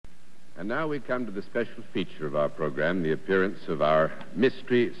And now we come to the special feature of our program, the appearance of our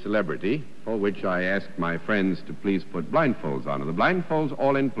mystery celebrity, for which I ask my friends to please put blindfolds on. Are the blindfolds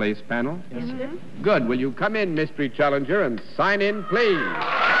all in place, panel? Yes, sir. Good. Will you come in, mystery challenger, and sign in, please?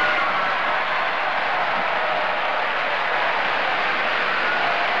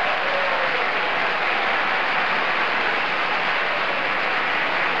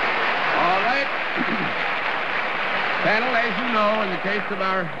 Panel, as you know, in the case of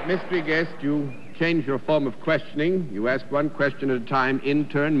our mystery guest, you change your form of questioning. You ask one question at a time, in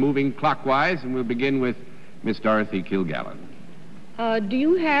turn, moving clockwise, and we'll begin with Miss Dorothy Kilgallen. Do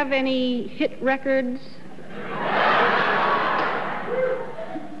you have any hit records?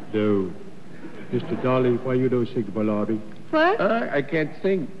 No. Mr. Dolly, why you don't sing Volare? What? I can't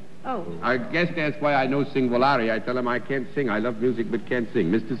sing. Oh. Our guest asks why I know sing Volare. I tell him I can't sing. I love music but can't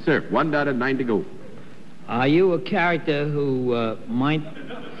sing. Mr. Cerf, 1 down and 9 to go. Are you a character who might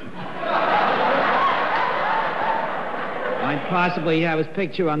possibly have his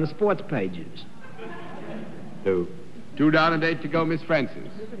picture on the sports pages? No. 2 down and 8 to go, Miss Francis.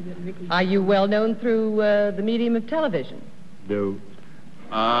 Are you well known through the medium of television? No. This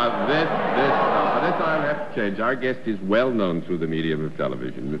I'll have to change. Our guest is well known through the medium of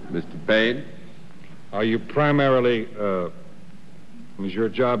television. Mr. Payne? Are you primarily, is your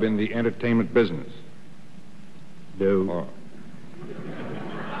job in the entertainment business? No.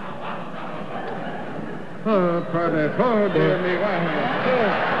 Oh, pardon. Oh, dear me.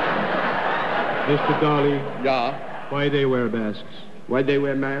 Mr. Dolly, Yeah? why they wear masks? Why they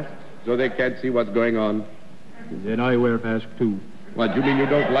wear masks? So they can't see what's going on. Then I wear mask too. What, you mean you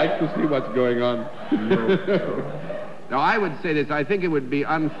don't like to see what's going on? No. Now, I would say this. I think it would be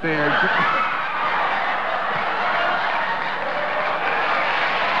unfair to...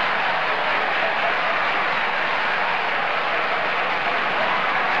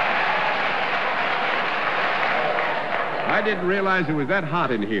 I didn't realize it was that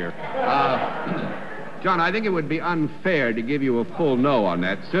hot in here. John, I think it would be unfair to give you a full no on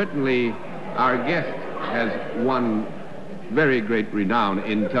that. Certainly, our guest has won very great renown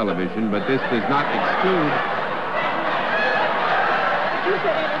in television, but this does not exclude... You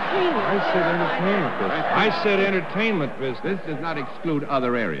said entertainment. I said entertainment business. I said entertainment business. This does not exclude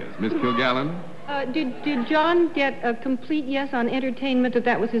other areas. Miss Kilgallen? Did John get a complete yes on entertainment,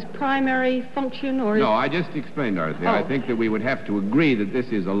 that was his primary function, or... No, I just explained, Dorothy. Oh. I think that we would have to agree that this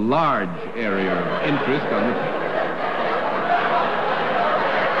is a large area of interest on the...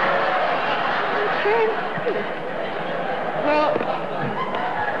 Well...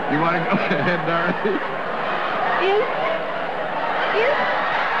 You want to go ahead, Dorothy?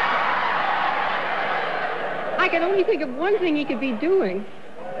 I can only think of one thing he could be doing.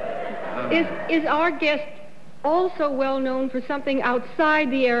 Is our guest also well known for something outside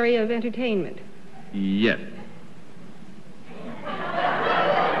the area of entertainment? Yes.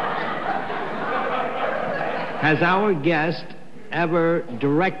 Has our guest ever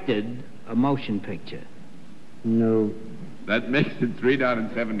directed a motion picture? No. That makes it 3 down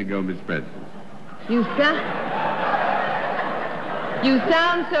and 7 to go, Miss Francis. You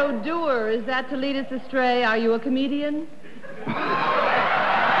sound so dour. Is that to lead us astray? Are you a comedian?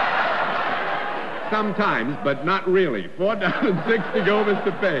 Sometimes, but not really. 4 down and 6 to go,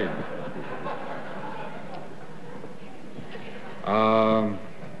 Mr. Payne.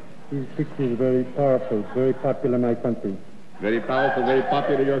 His picture is very powerful, very popular in my country. Very powerful, very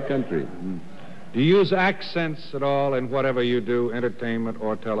popular in your country. Do you use accents at all in whatever you do, entertainment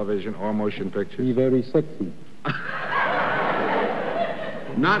or television or motion pictures? He's very sexy.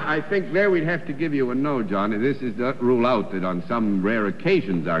 Not, I think there we'd have to give you a no, John. This is not rule out that on some rare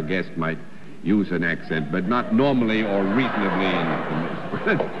occasions our guest might use an accent, but not normally or reasonably.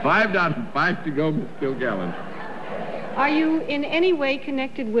 5 down and 5 to go, Miss Kilgallen. Are you in any way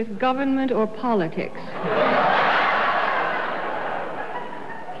connected with government or politics?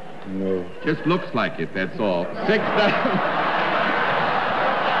 No. Just looks like it, that's all. 6 down.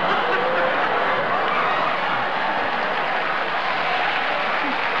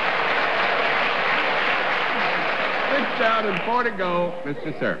 6 down and 4 to go,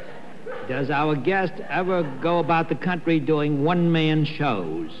 Mr. Cerf. Does our guest ever go about the country doing one-man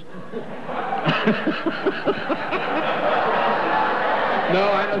shows? No,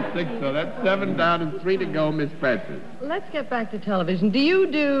 I don't think so. That's 7 down and 3 to go, Miss Francis. Let's get back to television. Do you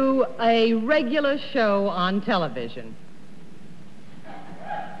do a regular show on television?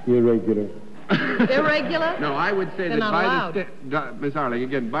 Irregular. Irregular? No, I would say They're that not by Miss Arling,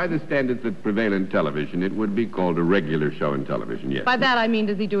 again, by the standards that prevail in television, it would be called a regular show in television, yes. By that I mean,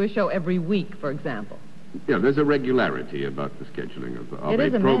 does he do a show every week, for example? Yeah, there's a regularity about the scheduling of It a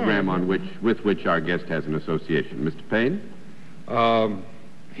is a program man. with which our guest has an association. Mr. Payne?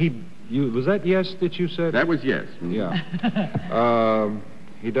 Was that yes that you said? That was yes. Yeah.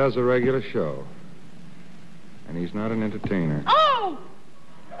 He does a regular show. And he's not an entertainer. Oh!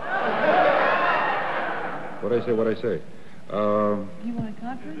 What'd I say? You want a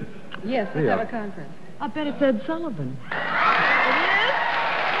conference? Yes, let's Yeah. have a conference. I bet it's Ed Sullivan.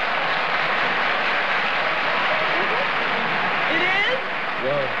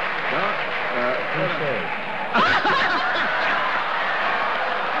 Well, who says?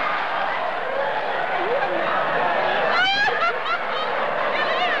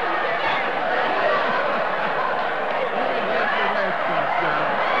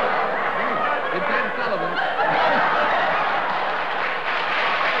 It's Ed Sullivan.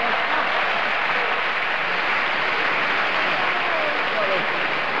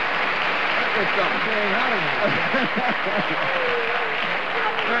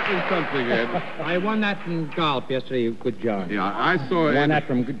 That was something, Ed. I won that in golf yesterday with John. Yeah, I saw Won Ed. that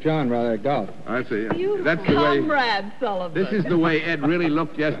from John, rather, at golf. I see. That's the way. Comrade Sullivan. This is the way Ed really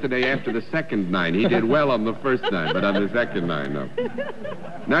looked yesterday after the second nine. He did well on the first nine, but on the second nine, no.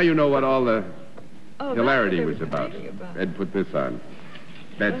 Now you know what all the hilarity was about. Ed put this on.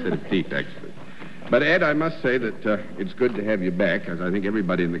 Bad set of teeth, actually. But, Ed, I must say that it's good to have you back, as I think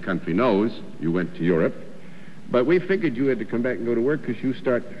everybody in the country knows. You went to Europe. But we figured you had to come back and go to work because you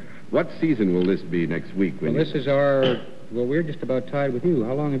start... What season will this be next week? Well, this is our... Well, we're just about tied with you.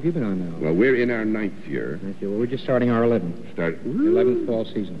 How long have you been on now? Well, we're in our 9th year. Thank you. Well, we're just starting our 11th. Start... 11th fall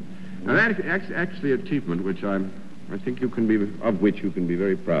season. Now, that's actually an achievement which I think you can be... Of which you can be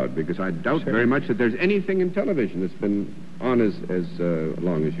very proud, because I doubt very much that there's anything in television that's been on as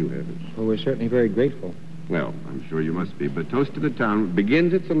long as you have. Well, we're certainly very grateful. Well, I'm sure you must be. But Toast to the Town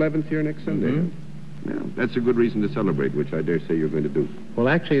begins its 11th year next Sunday. Mhm. Yeah, that's a good reason to celebrate, which I dare say you're going to do. Well,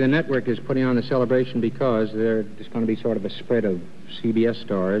 actually, the network is putting on the celebration because there's going to be sort of a spread of CBS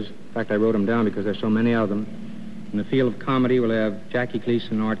stars. In fact, I wrote them down because there's so many of them. In the field of comedy, we'll have Jackie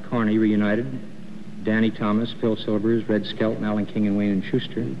Gleason and Art Carney reunited, Danny Thomas, Phil Silvers, Red Skelton, Alan King, and Wayne and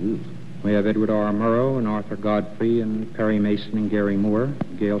Schuster. Mm-hmm. We have Edward R. Murrow and Arthur Godfrey and Perry Mason and Gary Moore,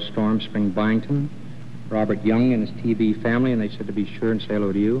 Gail Storm, Spring Byington, Robert Young and his TV family, and they said to be sure and say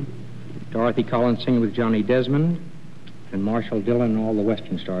hello to you. Dorothy Collins singing with Johnny Desmond, and Marshall Dillon and all the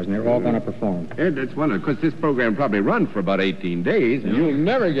Western stars, and they're all going to perform. Ed, that's wonderful, because this program probably run for about 18 days, and you'll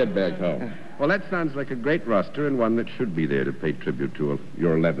never get back home. Well, that sounds like a great roster, and one that should be there to pay tribute to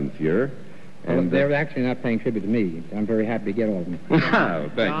your 11th year. Well, And they're actually not paying tribute to me. I'm very happy to get all of them. Wow,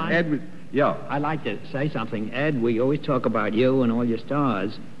 thanks. John? Ed, yeah. I'd like to say something. Ed, we always talk about you and all your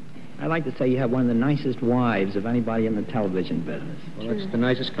stars. I'd like to say you have one of the nicest wives of anybody in the television business. Well, that's the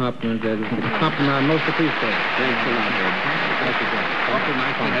nicest compliment. It's the compliment I most appreciate. Thanks a lot, Ed. Thank you, John. Awful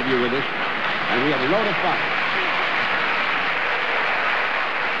nice to have you with us, and we had a load of fun.